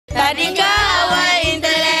Tadika Awal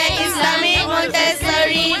Intelek Islamic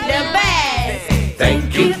Montessori, the best.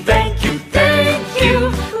 Thank you, thank you, thank you.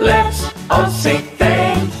 Let's all say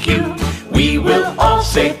thank you. We will all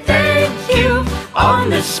say thank you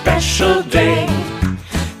on this special day.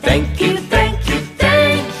 Thank you, thank you,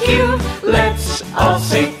 thank you. Let's all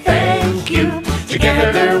say thank you.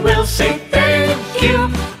 Together we'll say thank you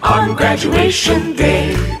on graduation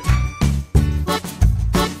day.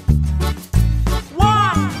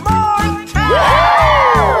 One more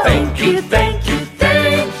time. Thank you, thank you,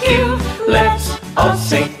 thank you. Let's all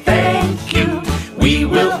say thank you. We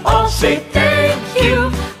will all say thank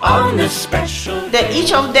you on this special day. That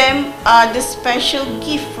each of them are the special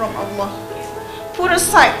gift from Allah. Put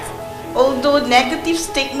aside although negative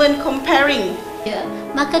statement comparing.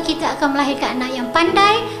 Maka kita akan melahirkan anak yang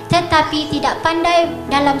pandai tetapi tidak pandai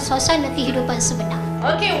dalam suasana kehidupan sebenar.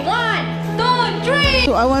 Okay, 1, 2, 3.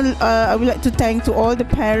 So I would like to thank to all the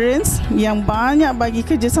parents yang banyak bagi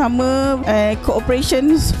kerjasama,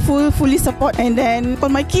 cooperation, fully support, and then for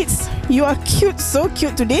my kids, you are cute, so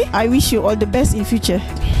cute today. I wish you all the best in future.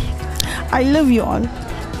 I love you all.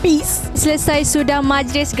 Peace. Selesai sudah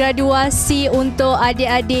majlis graduasi untuk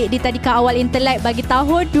adik-adik di Tadika Awal Intelek bagi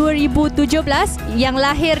tahun 2017 yang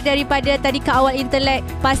lahir daripada Tadika Awal Intelek,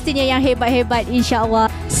 pastinya yang hebat-hebat, insya-Allah.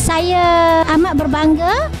 Saya amat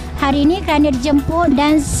berbangga hari ini kerana dijemput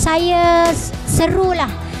dan saya serulah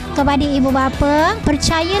kepada ibu bapa,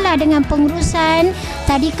 percayalah dengan pengurusan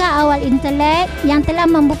Tadika Awal Intelek yang telah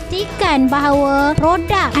membuktikan bahawa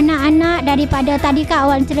produk anak-anak daripada Tadika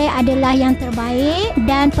Awal Intelek adalah yang terbaik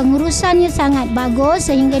dan pengurusannya sangat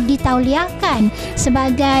bagus sehingga ditauliahkan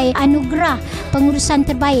sebagai anugerah pengurusan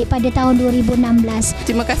terbaik pada tahun 2016.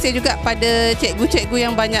 Terima kasih juga pada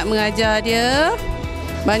cikgu-cikgu yang banyak mengajar dia,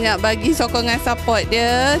 banyak bagi sokongan support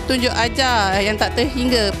dia, tunjuk ajar yang tak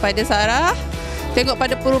terhingga pada Sarah. Tengok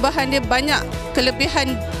pada perubahan dia, banyak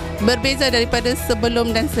kelebihan berbeza daripada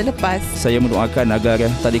sebelum dan selepas. Saya mendoakan agar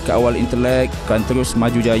Tadika Awal Intelek akan terus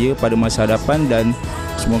maju jaya pada masa hadapan dan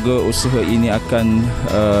semoga usaha ini akan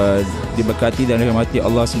diberkati dan dirahmati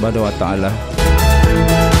Allah Subhanahu Wa Taala.